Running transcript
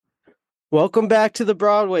Welcome back to the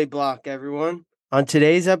Broadway block, everyone. On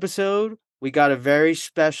today's episode, we got a very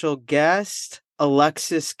special guest,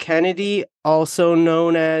 Alexis Kennedy, also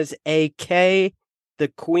known as AK, the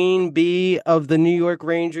Queen Bee of the New York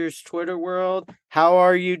Rangers Twitter world. How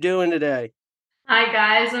are you doing today? Hi,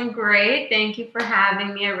 guys. I'm great. Thank you for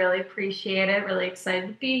having me. I really appreciate it. Really excited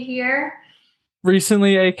to be here.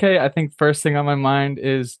 Recently, AK, I think first thing on my mind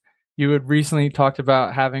is you had recently talked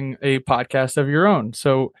about having a podcast of your own.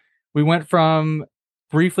 So we went from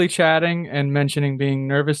briefly chatting and mentioning being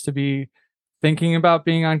nervous to be thinking about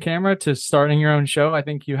being on camera to starting your own show. I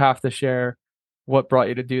think you have to share what brought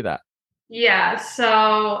you to do that. Yeah.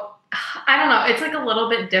 So I don't know. It's like a little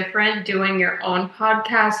bit different doing your own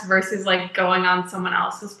podcast versus like going on someone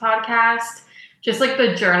else's podcast. Just like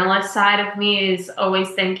the journalist side of me is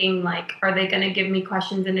always thinking like, are they going to give me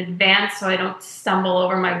questions in advance so I don't stumble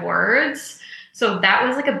over my words? So that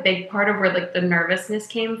was like a big part of where like the nervousness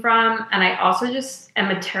came from. And I also just am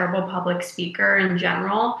a terrible public speaker in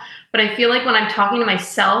general. But I feel like when I'm talking to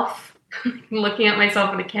myself, looking at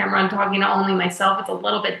myself in the camera and talking to only myself, it's a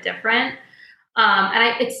little bit different.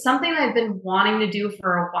 It's something I've been wanting to do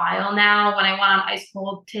for a while now. When I went on Ice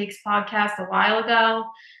Cold Takes podcast a while ago,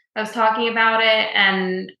 I was talking about it,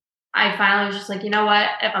 and I finally was just like, you know what?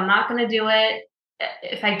 If I'm not going to do it,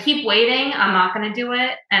 if I keep waiting, I'm not going to do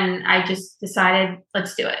it. And I just decided,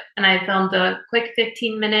 let's do it. And I filmed a quick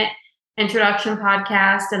 15-minute introduction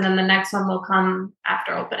podcast, and then the next one will come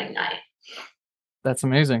after opening night. That's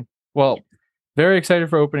amazing. Well, very excited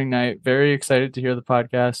for opening night. Very excited to hear the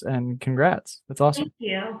podcast, and congrats. That's awesome. Thank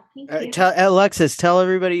you. Thank you. Alexis, tell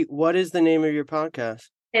everybody, what is the name of your podcast?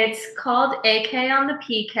 It's called AK on the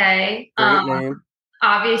PK. Great name.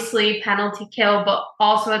 Obviously, penalty kill, but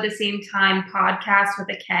also at the same time, podcast with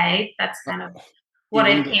a K. That's kind of what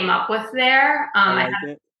I came up with there. I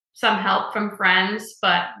had some help from friends,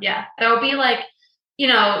 but yeah, there will be like,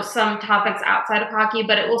 some topics outside of hockey,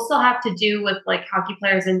 but it will still have to do with like hockey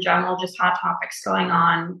players in general, just hot topics going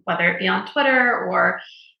on, whether it be on Twitter or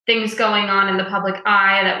things going on in the public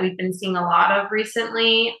eye that we've been seeing a lot of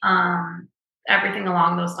recently. Everything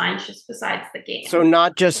along those lines, just besides the game. So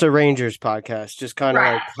not just a Rangers podcast, just kind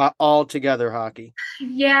of like all together hockey.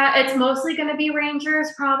 Yeah, it's mostly going to be Rangers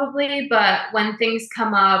probably, but when things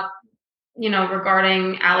come up,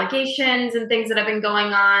 regarding allegations and things that have been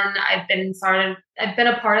going on, I've been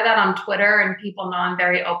a part of that on Twitter, and people know I'm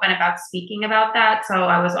very open about speaking about that. So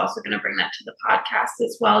I was also going to bring that to the podcast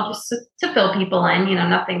as well, just to fill people in,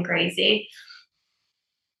 nothing crazy.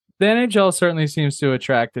 The NHL certainly seems to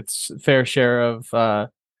attract its fair share of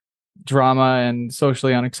drama and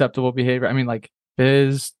socially unacceptable behavior. I mean, like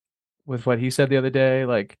Biz with what he said the other day.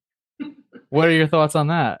 Like, what are your thoughts on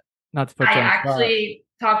that? Not to put you on the spot. Actually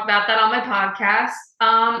talked about that on my podcast.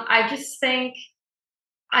 I just think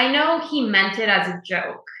I know he meant it as a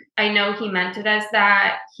joke. I know he meant it as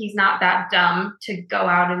that. He's not that dumb to go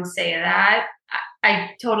out and say that.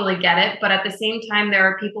 I totally get it. But at the same time, there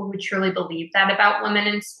are people who truly believe that about women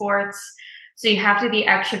in sports. So you have to be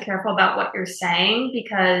extra careful about what you're saying,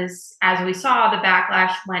 because as we saw, the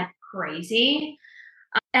backlash went crazy.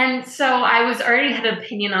 And so I was already had an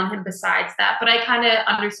opinion on him besides that, but I kind of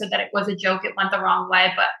understood that it was a joke. It went the wrong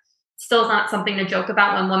way, but still is not something to joke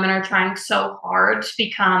about when women are trying so hard to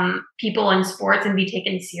become people in sports and be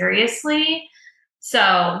taken seriously.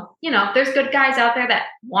 So, there's good guys out there that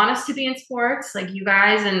want us to be in sports, like you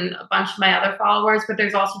guys and a bunch of my other followers, but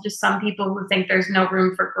there's also just some people who think there's no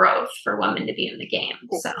room for growth for women to be in the game.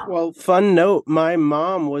 So, well, fun note, my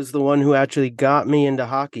mom was the one who actually got me into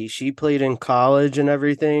hockey. She played in college and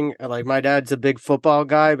everything. Like, my dad's a big football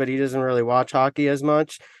guy, but he doesn't really watch hockey as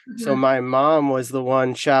much. Mm-hmm. So my mom was the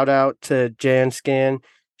one, shout out to Jan Scan.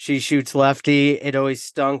 She shoots lefty. It always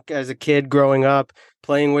stunk as a kid growing up,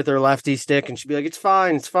 playing with her lefty stick, and she'd be like, it's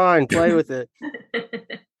fine, play with it.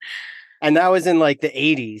 And that was in like the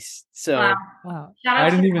 80s. So wow. I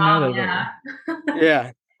didn't even know that.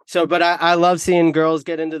 Yeah. So, but I love seeing girls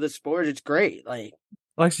get into the sport. It's great. Like,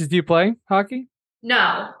 Alexis, do you play hockey?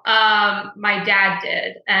 No. My dad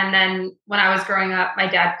did. And then when I was growing up, my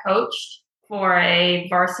dad coached for a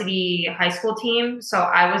varsity high school team. So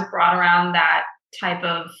I was brought around that type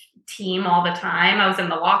of team all the time. I was in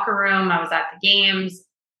the locker room. I was at the games,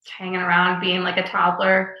 hanging around, being like a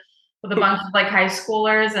toddler with a bunch of like high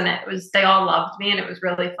schoolers. And they all loved me, and it was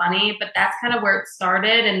really funny, but that's kind of where it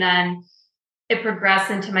started. And then it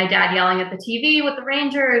progressed into my dad yelling at the TV with the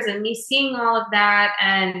Rangers and me seeing all of that,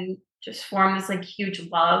 and just formed this like huge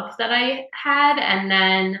love that I had. And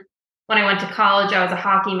then when I went to college, I was a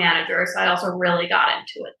hockey manager. So I also really got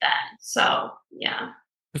into it then. So yeah.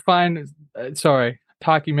 Define,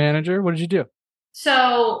 hockey manager. What did you do?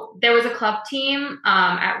 So there was a club team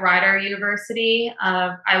at Rider University.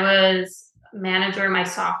 I was manager my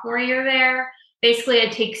sophomore year there. Basically, I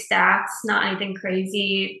take stats, not anything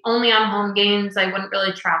crazy. Only on home games, I wouldn't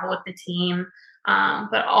really travel with the team.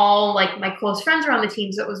 But all like my close friends were on the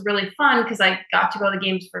team, so it was really fun because I got to go to the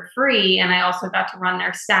games for free, and I also got to run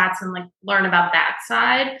their stats and like learn about that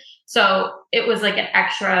side. So it was like an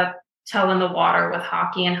extra toe in the water with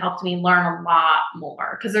hockey and helped me learn a lot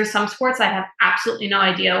more because there's some sports I have absolutely no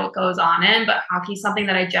idea what goes on in, but hockey's something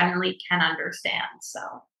that I generally can understand. So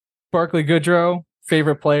Barclay Goodrow,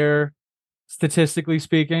 favorite player, statistically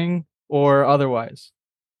speaking, or otherwise?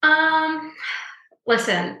 um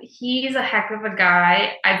listen, he's a heck of a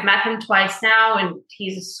guy. I've met him twice now and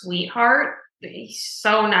he's a sweetheart. He's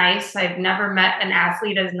so nice. I've never met an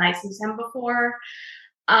athlete as nice as him before.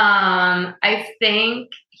 I think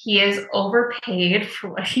he is overpaid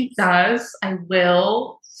for what he does. I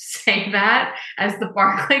will say that as the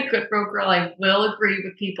Barclay Goodrow girl, I will agree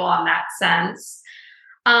with people on that sense.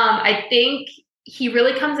 I think he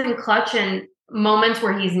really comes in clutch in moments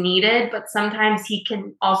where he's needed, but sometimes he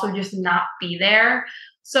can also just not be there.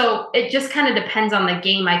 So it just kind of depends on the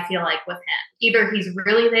game, I feel like, with him. Either he's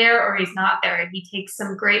really there or he's not there. He takes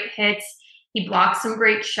some great hits. He blocks some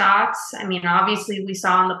great shots. I mean, obviously, we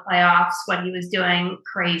saw in the playoffs what he was doing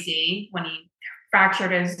crazy when he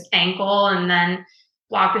fractured his ankle and then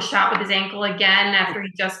blocked a shot with his ankle again after he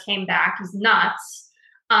just came back. He's nuts.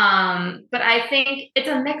 But I think it's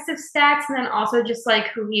a mix of stats and then also just like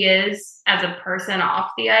who he is as a person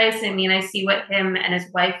off the ice. I mean, I see what him and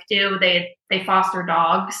his wife do. They foster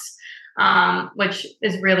dogs, which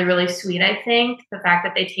is really, really sweet, I think. The fact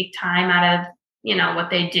that they take time out of, what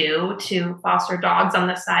they do to foster dogs on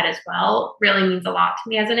the side as well really means a lot to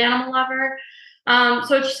me as an animal lover.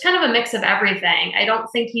 So it's just kind of a mix of everything. I don't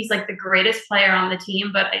think he's like the greatest player on the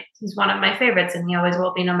team, but he's one of my favorites and he always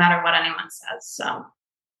will be no matter what anyone says. So.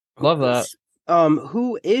 Love that.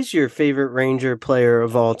 Who is your favorite Ranger player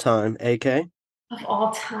of all time, AK? Of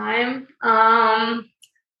all time? God.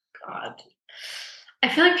 I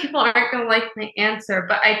feel like people aren't going to like my answer,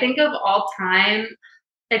 but I think of all time,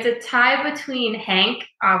 it's a tie between Hank,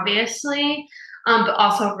 obviously, but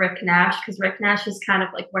also Rick Nash, because Rick Nash is kind of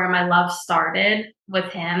like where my love started with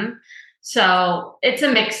him. So it's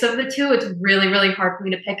a mix of the two. It's really, really hard for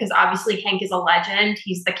me to pick because obviously Hank is a legend.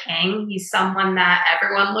 He's the king. He's someone that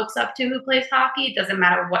everyone looks up to who plays hockey. It doesn't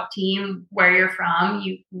matter what team, where you're from,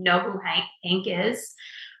 you know who Hank is.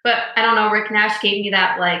 But I don't know, Rick Nash gave me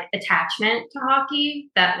that like attachment to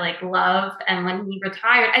hockey, that like love. And when he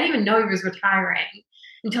retired, I didn't even know he was retiring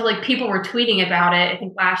until like people were tweeting about it, I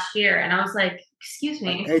think last year. And I was like, excuse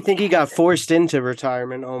me. I think he got forced into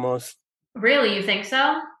retirement almost. Really? You think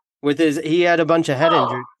so? He had a bunch of head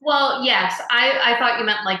injuries. Well, yes. I thought you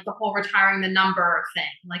meant like the whole retiring the number thing.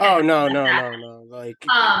 Like, no. Like,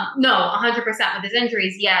 no, 100% with his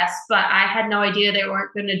injuries, yes. But I had no idea they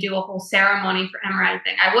weren't going to do a whole ceremony for him or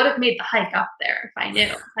anything. I would have made the hike up there if I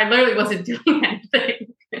knew. I literally wasn't doing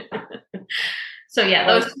anything. So yeah,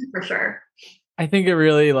 those two for sure. I think it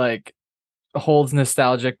really like holds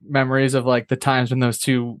nostalgic memories of like the times when those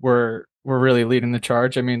two were really leading the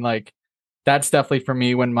charge. I mean, like that's definitely for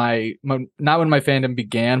me when not when my fandom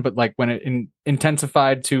began, but like when it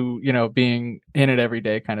intensified to, being in it every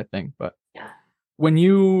day kind of thing. But yeah, when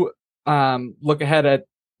you look ahead at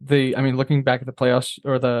looking back at the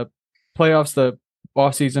playoffs, the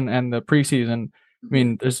off season and the preseason, I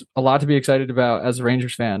mean, there's a lot to be excited about as a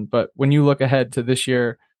Rangers fan, but when you look ahead to this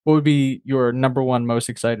year, what would be your number one most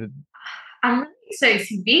excited? I'm really excited to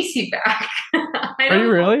see VC back. Are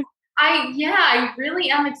you really? I really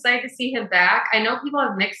am excited to see him back. I know people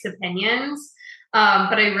have mixed opinions,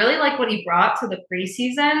 but I really like what he brought to the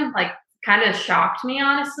preseason. Like, kind of shocked me,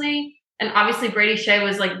 honestly. And obviously, Brady Shea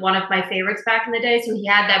was like one of my favorites back in the day, so he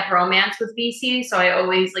had that bromance with VC. So I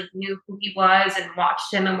always like knew who he was and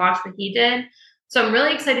watched him and watched what he did. So I'm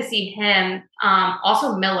really excited to see him.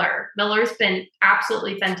 Also, Miller. Miller's been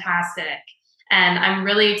absolutely fantastic. And I'm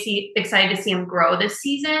really excited to see him grow this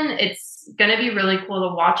season. It's going to be really cool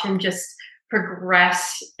to watch him just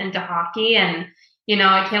progress into hockey. And,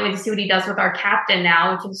 I can't wait to see what he does with our captain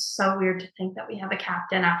now, which is so weird to think that we have a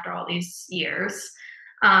captain after all these years.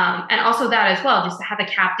 And also that as well, just to have a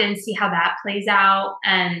captain, see how that plays out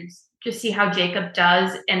and just see how Jacob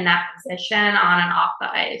does in that position on and off the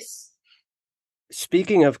ice.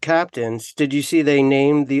 Speaking of captains, did you see they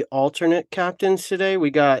named the alternate captains today?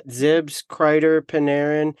 We got Zibbs, Kreider,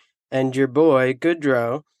 Panarin, and your boy,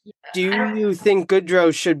 Goodrow. Yeah, do you think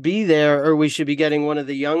Goodrow should be there, or we should be getting one of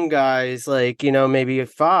the young guys, like, maybe a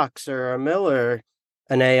Fox or a Miller,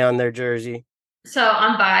 an A on their jersey? So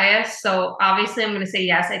I'm biased. So obviously I'm going to say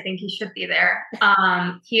yes. I think he should be there.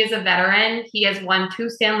 He is a veteran. He has won 2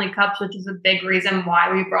 Stanley Cups, which is a big reason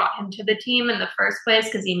why we brought him to the team in the first place,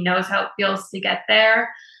 because he knows how it feels to get there.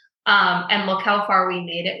 And look how far we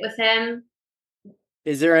made it with him.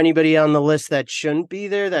 Is there anybody on the list that shouldn't be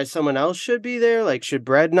there, that someone else should be there? Like, should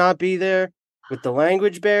Brett not be there with the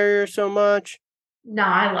language barrier so much? No,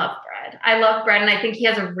 I love Brett. I love Brett, and I think he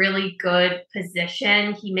has a really good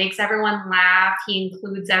position. He makes everyone laugh. He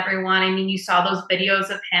includes everyone. I mean, you saw those videos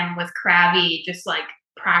of him with Krabby just like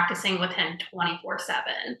practicing with him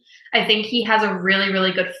 24/7. I think he has a really,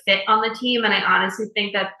 really good fit on the team, and I honestly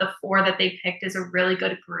think that the 4 that they picked is a really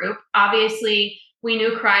good group. Obviously, we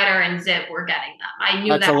knew Kreider and Zip were getting them. I knew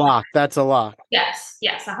That's that. a lock. That's a lock. Yes,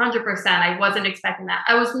 100%. I wasn't expecting that.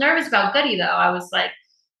 I was nervous about Goody, though. I was like,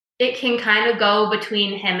 it can kind of go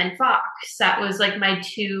between him and Fox. That was like my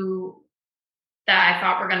 2 that I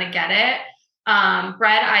thought were going to get it.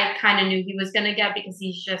 Brett, I kind of knew he was going to get, because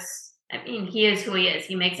he's just, I mean, he is who he is.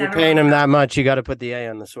 He makes You're paying him that much, you got to put the A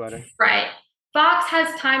on the sweater. Right. Fox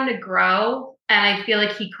has time to grow, and I feel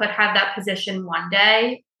like he could have that position one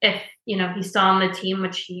day if, he's still on the team,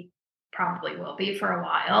 which he probably will be for a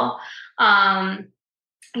while.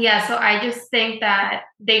 Yeah, so I just think that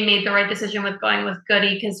they made the right decision with going with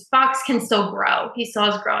Goody, because Fox can still grow. He still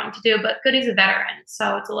has growing to do, but Goody's a veteran,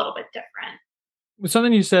 so it's a little bit different.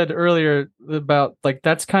 Something you said earlier about like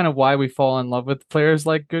that's kind of why we fall in love with players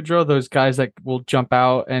like Goodrow, those guys that will jump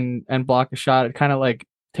out and block a shot. It kind of like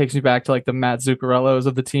takes me back to like the Matt Zuccarellos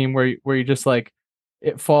of the team where you just like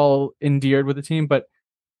it fall endeared with the team. But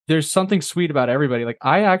there's something sweet about everybody. Like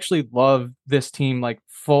I actually love this team like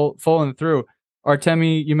full and through.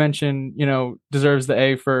 Artemi, you mentioned, deserves the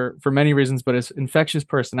A for many reasons, but his infectious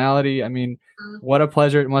personality. I mean, what a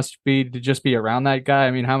pleasure it must be to just be around that guy.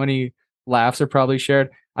 I mean, how many laughs are probably shared?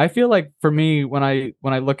 I feel like for me, when I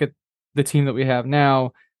look at the team that we have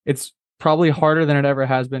now, it's probably harder than it ever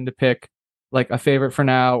has been to pick like a favorite for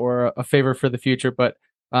now or a favorite for the future. But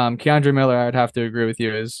Keandre Miller, I'd have to agree with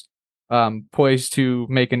you, is poised to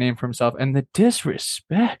make a name for himself. And the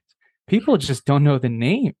disrespect, people just don't know the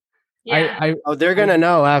name. Yeah. They're gonna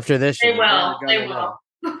know after this year. They will.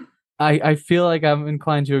 I feel like I'm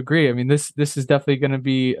inclined to agree. I mean, this is definitely going to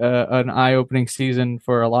be an eye-opening season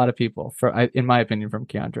for a lot of people, in my opinion, from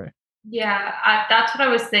Keandre. Yeah, that's what I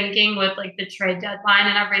was thinking with like the trade deadline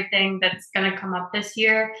and everything that's going to come up this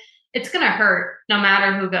year. It's going to hurt no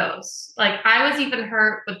matter who goes. Like I was even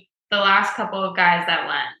hurt with the last couple of guys that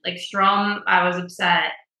went. Like Strome, I was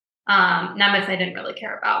upset. Nemeth, I didn't really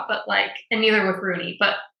care about, but and neither with Rooney.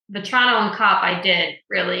 But the Toronto and Cup, I did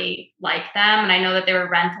really like them. And I know that they were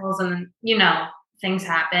rentals and, things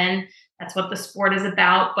happen. That's what the sport is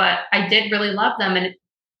about. But I did really love them. And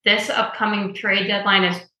this upcoming trade deadline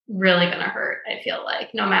is really going to hurt, I feel like,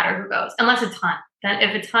 no matter who goes. Unless it's Hunt. Then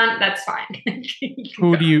if it's Hunt, that's fine.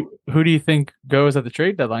 Who do you think goes at the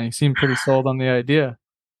trade deadline? You seem pretty sold on the idea.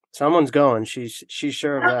 Someone's going. She's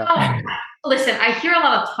sure of that. Listen, I hear a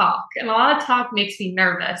lot of talk, and a lot of talk makes me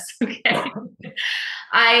nervous. Okay.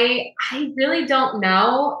 I really don't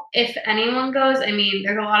know if anyone goes. I mean,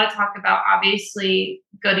 there's a lot of talk about obviously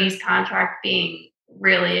Goody's contract being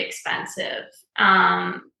really expensive,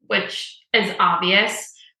 which is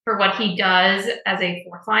obvious for what he does as a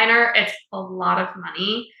 4th liner. It's a lot of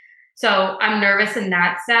money. So I'm nervous in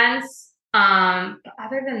that sense. But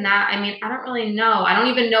other than that, I mean, I don't really know. I don't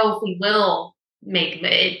even know if we will make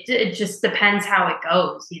it. It just depends how it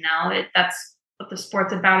goes. That's what the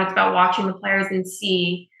sport's about. It's about watching the players and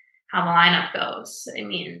see how the lineup goes. I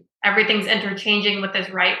mean, everything's interchanging with this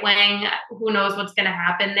right wing. Who knows what's going to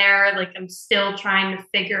happen there? Like, I'm still trying to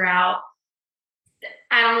figure out.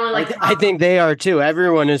 I don't really like. I think they are too.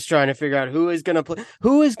 Everyone is trying to figure out who is going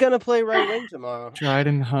to play right wing tomorrow.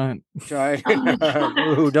 Dryden Hunt.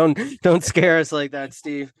 Ooh, don't scare us like that,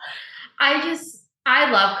 Steve.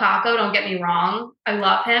 I love Kakko. Don't get me wrong. I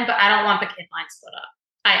love him, but I don't want the kid line split up.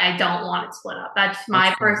 I don't want it split up. That's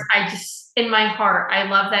my first. In my heart, I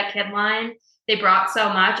love that kid line. They brought so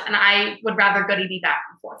much, and I would rather Goody be back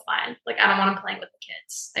on 4th line. Like, I don't want him playing with the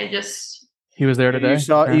kids. He was there today.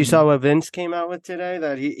 You saw what Vince came out with today?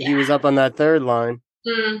 That he was up on that 3rd line.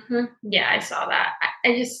 Mm-hmm. Yeah, I saw that. I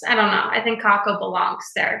don't know. I think Kakko belongs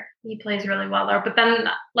there. He plays really well there. But then,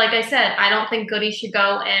 like I said, I don't think Goody should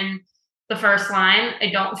go in the 1st line. I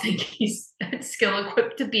don't think he's skill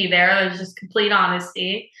equipped to be there. There's just complete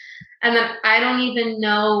honesty. And then I don't even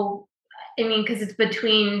know. I mean, because it's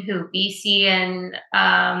between BC and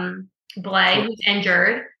Blay, who's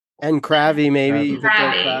injured. And Krabby, maybe. You could throw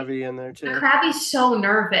Krabby in there too. Krabby's so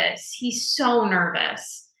nervous. He's so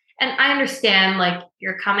nervous. and I understand, like,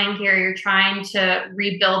 you're coming here, you're trying to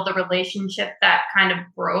rebuild the relationship that kind of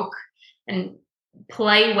broke and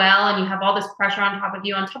play well, and you have all this pressure on top of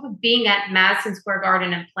you, on top of being at Madison Square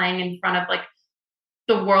Garden and playing in front of like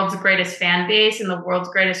the world's greatest fan base and the world's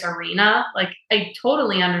greatest arena. Like, I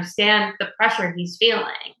totally understand the pressure he's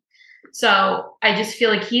feeling. So I just feel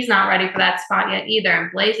like he's not ready for that spot yet either.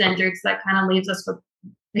 And Blaze injured, so that kind of leaves us with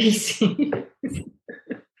BC.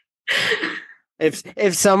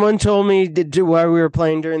 If someone told me while we were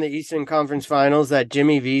playing during the Eastern Conference Finals that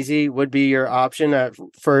Jimmy Vesey would be your option at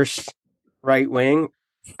first right wing,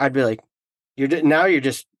 I'd be like, you're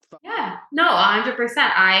just Yeah, no, 100%.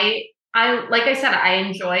 I like I said, I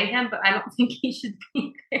enjoy him, but I don't think he should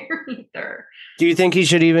be there either. Do you think he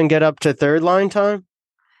should even get up to third line time?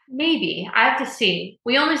 Maybe. I have to see.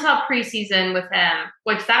 We only saw preseason with him,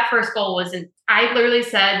 which that first goal wasn't. I literally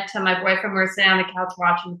said to my boyfriend, we were sitting on the couch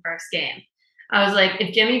watching the first game. I was like,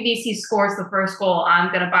 if Jimmy Vesey scores the first goal, I'm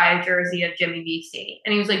going to buy a jersey of Jimmy Vesey.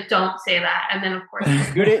 And he was like, don't say that. And then, of course,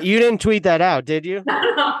 you didn't tweet that out, did you? No,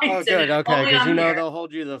 I good. Okay, because they'll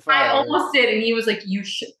hold you the fire. I almost did. And he was like, you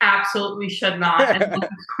absolutely should not. And then, of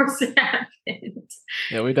course, it happened.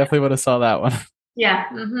 Yeah, we definitely would have saw that one. Yeah.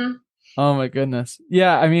 Mm-hmm. Oh, my goodness.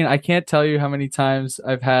 Yeah, I mean, I can't tell you how many times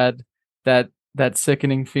I've had that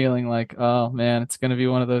sickening feeling like, oh, man, it's going to be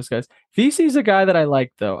one of those guys. Vesey's a guy that I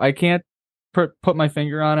like, though. I can't put my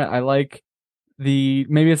finger on it. I like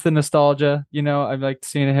maybe it's the nostalgia, I like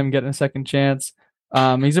seeing him getting a second chance.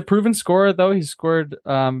 He's a proven scorer though. He's scored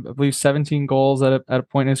I believe 17 goals at a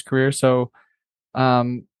point in his career. So at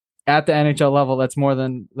the NHL level, that's more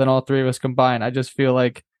than all three of us combined. I just feel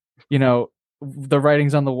like, the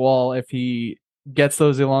writing's on the wall if he gets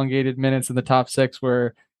those elongated minutes in the top six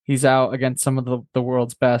where he's out against some of the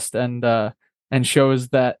world's best and shows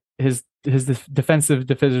that his defensive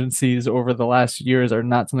deficiencies over the last years are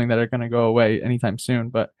not something that are going to go away anytime soon.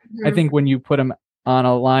 But I think when you put him on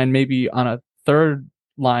a line, maybe on a third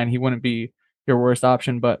line, he wouldn't be your worst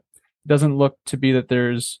option. But it doesn't look to be that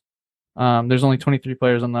there's only 23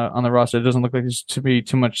 players on the roster. It doesn't look like there's to be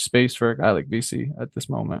too much space for a guy like VC at this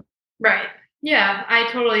moment. Right. Yeah,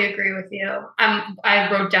 I totally agree with you.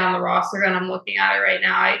 I wrote down the roster and I'm looking at it right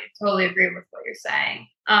now. I totally agree with what you're saying.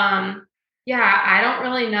 Yeah, I don't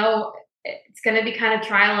really know. It's going to be kind of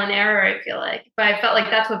trial and error, I feel like. But I felt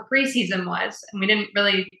like that's what preseason was. And we didn't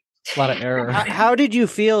really... A lot of error. How did you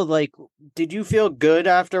feel? Like, did you feel good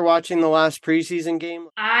after watching the last preseason game?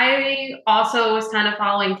 I also was kind of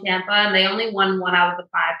following Tampa, and they only won 1 out of the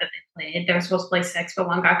 5 that they played. They were supposed to play 6, but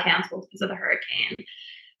 1 got canceled because of the hurricane.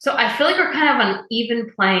 So I feel like we're kind of on an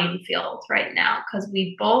even playing field right now because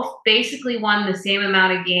we both basically won the same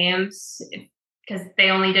amount of games because they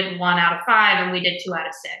only did 1 out of 5 and we did 2 out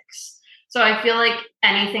of 6. So I feel like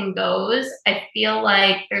anything goes. I feel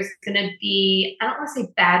like there's going to be, I don't want to say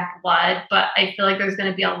bad blood, but I feel like there's going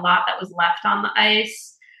to be a lot that was left on the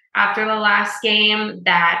ice after the last game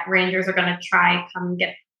that Rangers are going to try and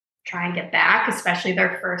get back, especially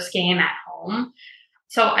their first game at home.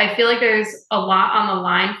 So I feel like there's a lot on the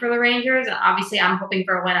line for the Rangers. And obviously I'm hoping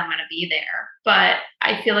for a win. I'm going to be there. But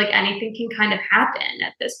I feel like anything can kind of happen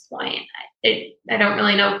at this point. I don't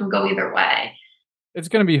really know. It can go either way. It's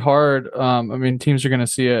going to be hard. I mean, teams are going to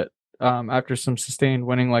see it after some sustained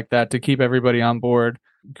winning like that to keep everybody on board.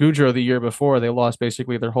 Goudreau the year before, they lost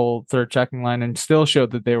basically their whole third checking line and still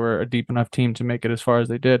showed that they were a deep enough team to make it as far as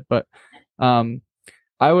they did. But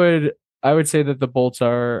I would say that the Bolts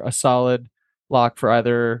are a solid lock for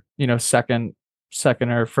either, second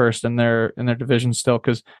or first in their division still,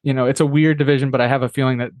 because it's a weird division, but I have a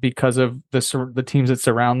feeling that because of the teams that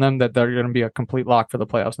surround them, that they're going to be a complete lock for the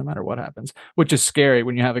playoffs no matter what happens, which is scary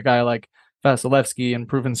when you have a guy like Vasilevsky and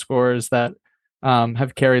proven scorers that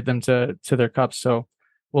have carried them to their cups. So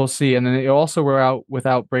we'll see. And then they also were out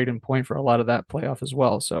without Braden Point for a lot of that playoff as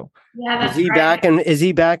well. So yeah, is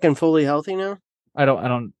he back and fully healthy now? I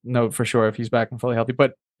don't know for sure if he's back and fully healthy,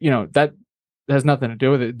 but that has nothing to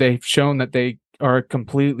do with it. They've shown that they are a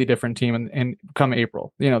completely different team and come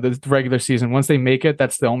April, the regular season, once they make it,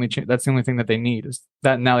 that's the only thing that they need is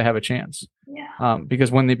that now they have a chance. Yeah. Because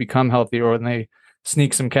when they become healthy or when they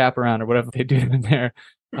sneak some cap around or whatever they do in there,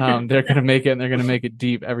 they're going to make it and they're going to make it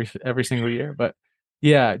deep every single year. But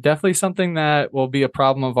yeah, definitely something that will be a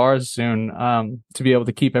problem of ours soon, to be able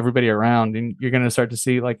to keep everybody around. And you're going to start to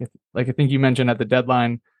see, like I think you mentioned at the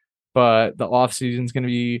deadline, but the off season is going to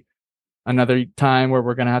be another time where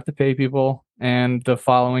we're going to have to pay people. And the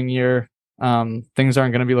following year, things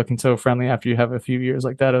aren't going to be looking so friendly after you have a few years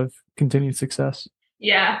like that of continued success.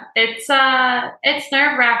 Yeah, it's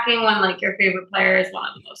nerve-wracking when like your favorite player is one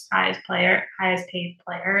of the most highest paid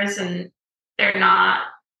players, and they're not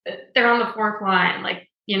they're on the fourth line. Like,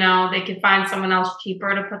 they could find someone else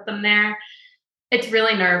cheaper to put them there. It's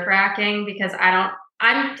really nerve-wracking because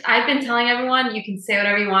I've been telling everyone, you can say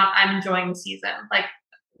whatever you want. I'm enjoying the season. Like,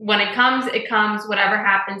 when it comes, it comes. Whatever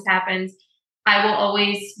happens, happens. I will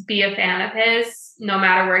always be a fan of his, no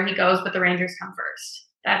matter where he goes, but the Rangers come first.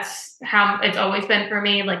 That's how it's always been for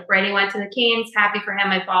me. Like, Brady went to the Kings, happy for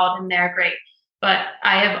him. I followed him there, great. But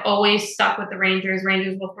I have always stuck with the Rangers.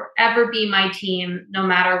 Rangers will forever be my team, no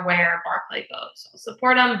matter where Barclay goes. I'll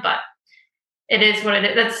support him, but it is what it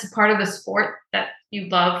is. That's part of the sport that you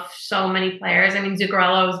love so many players. I mean,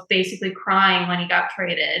 Zuccarello was basically crying when he got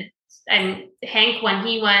traded. And Hank, when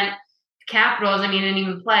he went to Capitals, I mean, he didn't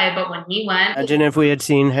even play, but when he went... Imagine if we had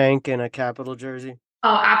seen Hank in a Capital jersey.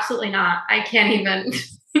 Oh, absolutely not. I can't even.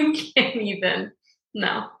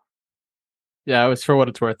 No. Yeah, it was for what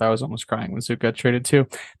it's worth. I was almost crying when Zook got traded too.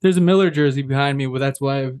 There's a Miller jersey behind me, but that's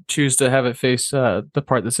why I choose to have it face the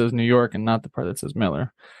part that says New York and not the part that says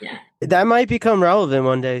Miller. Yeah. That might become relevant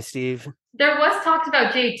one day, Steve. There was talks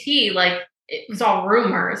about JT, like it was all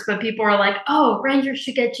rumors, but people were like, oh, Rangers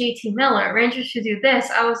should get JT Miller. Rangers should do this.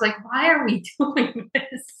 I was like, why are we doing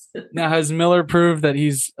this? Now, has Miller proved that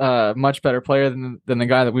he's a much better player than the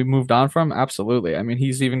guy that we moved on from? Absolutely. I mean,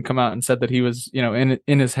 he's even come out and said that he was, in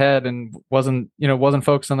his head and wasn't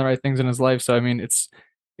focused on the right things in his life. So, I mean,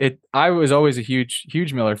 I was always a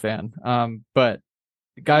huge Miller fan. But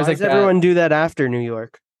guys like that, everyone do that after New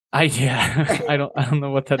York? I don't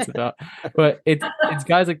know what that's about, but it's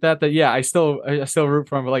guys like that I still root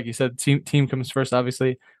for him. But like you said, team comes first,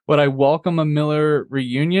 obviously. Would I welcome a Miller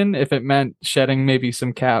reunion if it meant shedding maybe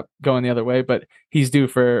some cap going the other way? But he's due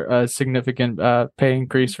for a significant pay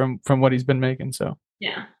increase from what he's been making. So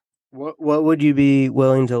yeah. What would you be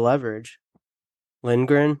willing to leverage?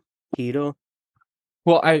 Lindgren, Hedel?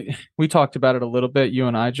 Well, we talked about it a little bit, you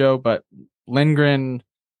and I, Joe, but Lindgren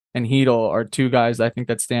and Hedel are two guys I think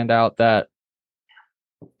that stand out that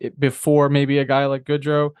before maybe a guy like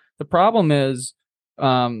Goodrow. The problem is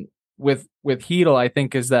with Hedel, I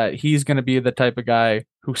think, is that he's going to be the type of guy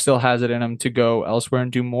who still has it in him to go elsewhere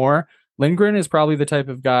and do more. Lindgren is probably the type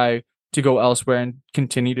of guy to go elsewhere and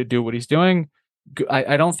continue to do what he's doing.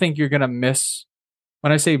 I don't think you're going to miss.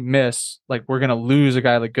 When I say miss, like we're going to lose a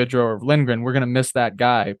guy like Goodrow or Lindgren, we're going to miss that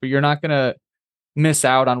guy, but you're not going to miss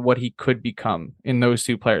out on what he could become in those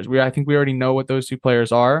two players. I think we already know what those two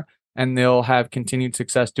players are, and they'll have continued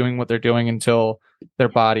success doing what they're doing until their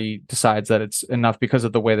body decides that it's enough because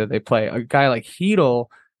of the way that they play. A guy like Hedel,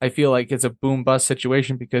 I feel like it's a boom bust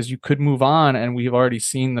situation because you could move on and we've already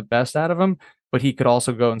seen the best out of him, but he could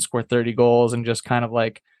also go and score 30 goals and just kind of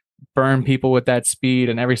like burn people with that speed.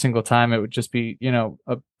 And every single time it would just be,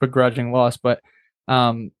 a begrudging loss. But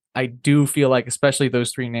I do feel like, especially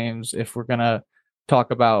those three names, if we're going to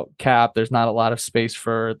talk about cap, there's not a lot of space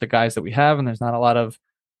for the guys that we have, and there's not a lot of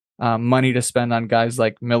money to spend on guys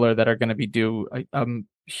like Miller that are going to be due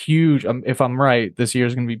huge. If I'm right, this year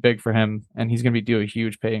is going to be big for him, and he's going to be due a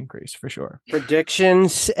huge pay increase for sure.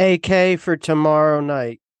 Predictions, AK, for tomorrow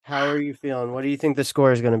night. How are you feeling? What do you think the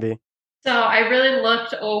score is going to be? So I really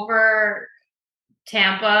looked over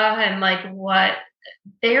Tampa and like what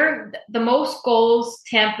the most goals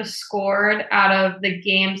Tampa scored out of the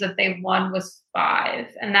games that they won was 5.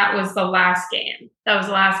 And that was the last game. That was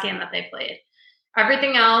the last game that they played.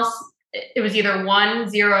 Everything else, it was either 1,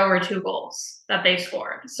 0, or 2 goals that they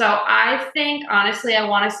scored. So I think, honestly, I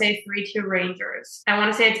want to say 3-2 Rangers. I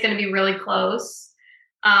want to say it's going to be really close.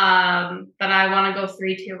 But I want to go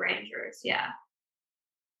 3-2 Rangers. Yeah.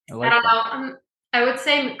 I don't know. I would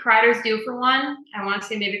say Kreider's due for one. I want to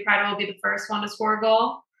say maybe Kreider will be the first one to score a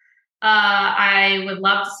goal. I would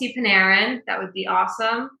love to see Panarin. That would be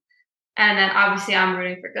awesome. And then obviously I'm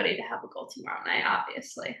rooting for Goody to have a goal tomorrow night,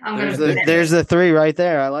 obviously. There's the 3 right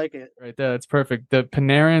there. I like it. Right there. That's perfect. The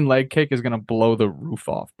Panarin leg kick is going to blow the roof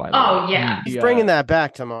off, by the way. Oh, yeah. He's bringing that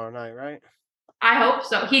back tomorrow night, right? I hope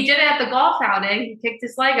so. He did it at the golf outing. He kicked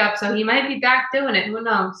his leg up, so he might be back doing it. Who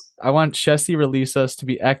knows? I want Chesty Releasus to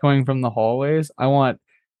be echoing from the hallways. I want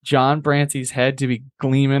John Brancy's head to be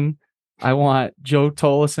gleaming. I want Joe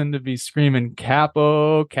Tolleson to be screaming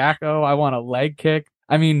capo, caco. I want a leg kick.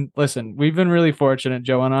 I mean, listen, we've been really fortunate,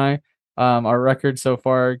 Joe and I. Our record so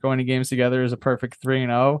far going to games together is a perfect 3-0.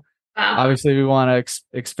 Wow. Obviously, we want to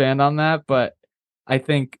expand on that, but I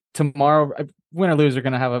think tomorrow, win or lose, are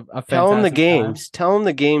going to have a fantastic Tell them the games. Time. Tell them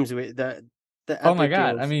the games. The oh my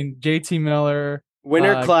God. Games. I mean, JT Miller.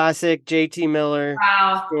 Winter Classic, JT Miller.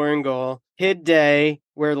 Wow. Scoring goal. Hid Day,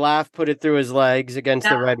 where Laugh put it through his legs against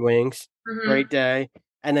the Red Wings. Mm-hmm. Great day.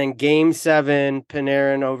 And then Game 7,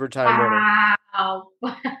 Panarin overtime winner. Oh.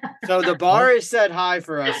 So the bar is set high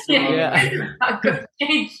for us. Yeah.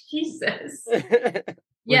 Jesus.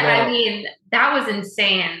 Yeah, I mean, that was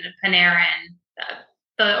insane. Panarin,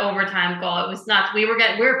 the overtime goal. It was nuts. We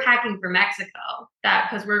were packing for Mexico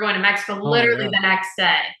because we were going to Mexico literally the next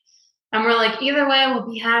day. And we're like, either way, we'll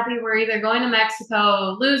be happy. We're either going to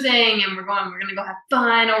Mexico losing and we're gonna go have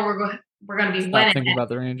fun, or we're gonna be winning. Thinking about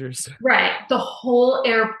the Rangers. Right. The whole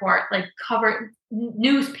airport, like, covered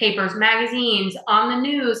newspapers, magazines, on the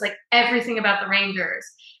news, like everything about the Rangers.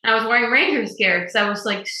 And I was wearing Rangers gear because I was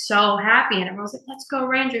like so happy. And everyone was like, let's go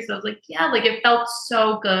Rangers. I was like, yeah, like it felt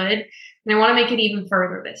so good. And I want to make it even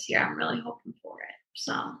further this year. I'm really hoping for it.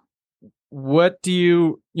 So what do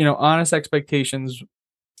you honest expectations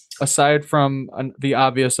aside from the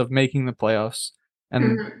obvious of making the playoffs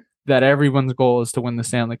and that everyone's goal is to win the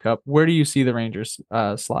Stanley Cup, where do you see the Rangers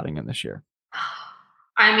slotting in this year?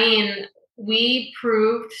 I mean, we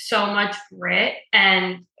proved so much grit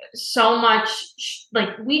and so much, like,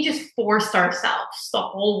 we just forced ourselves the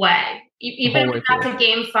whole way. Even if we got to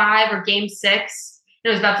game 5 or game 6, it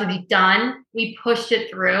was about to be done. We pushed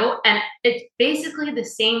it through, and it's basically the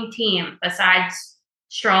same team besides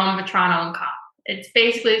Strome, Vetrano, and Kopp. It's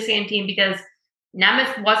basically the same team because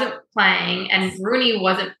Nemeth wasn't playing and Rooney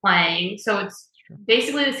wasn't playing. So it's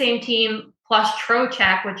basically the same team plus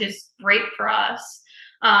Trocheck, which is great for us.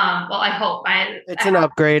 Well, I hope. It's an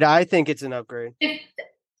upgrade. I think it's an upgrade.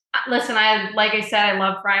 Listen, like I said, I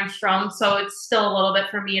love Brian Strome, so it's still a little bit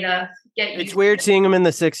for me to get used It's weird seeing him in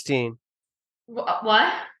the 16.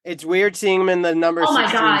 What? It's weird seeing him in the number 16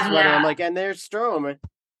 sweater. Yeah. I'm like, and there's Strome.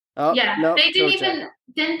 Oh, yeah, no, they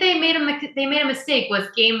made a mistake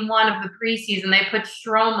with game 1 of the preseason. They put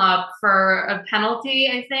Strome up for a penalty,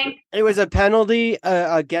 I think. It was a penalty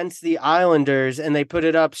against the Islanders, and they put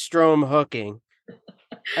it up Strome hooking.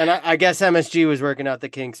 And I guess MSG was working out the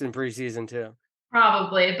kinks in preseason too.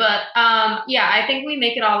 Probably, but yeah, I think we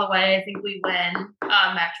make it all the way. I think we win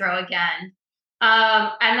Metro again.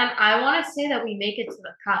 And then I want to say that we make it to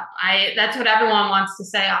the Cup. That's what everyone wants to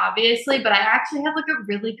say, obviously, but I actually have like a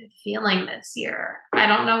really good feeling this year. I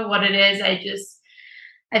don't know what it is.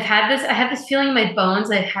 I have this feeling in my bones.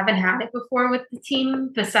 I haven't had it before with the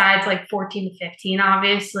team, besides like 14 to 15,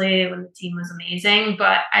 obviously, when the team was amazing.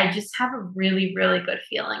 But I just have a really, really good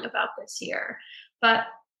feeling about this year. But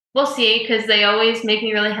we'll see, because they always make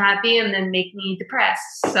me really happy and then make me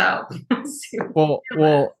depressed. So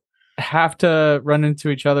we'll have to run into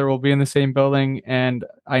each other. We'll be in the same building, and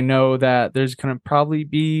I know that there's going to probably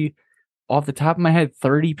be, off the top of my head,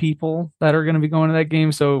 30 people that are going to be going to that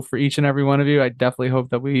game. So for each and every one of you, I definitely hope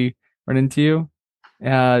that we run into you.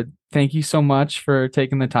 Thank you so much for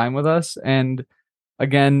taking the time with us. And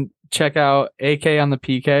again, check out AK on the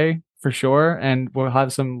PK for sure. And we'll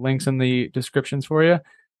have some links in the descriptions for you.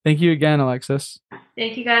 Thank you again, Alexis.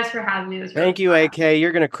 Thank you guys for having me. Thank you, AK.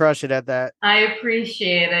 You're going to crush it at that. I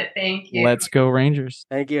appreciate it. Thank you. Let's go Rangers.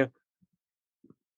 Thank you.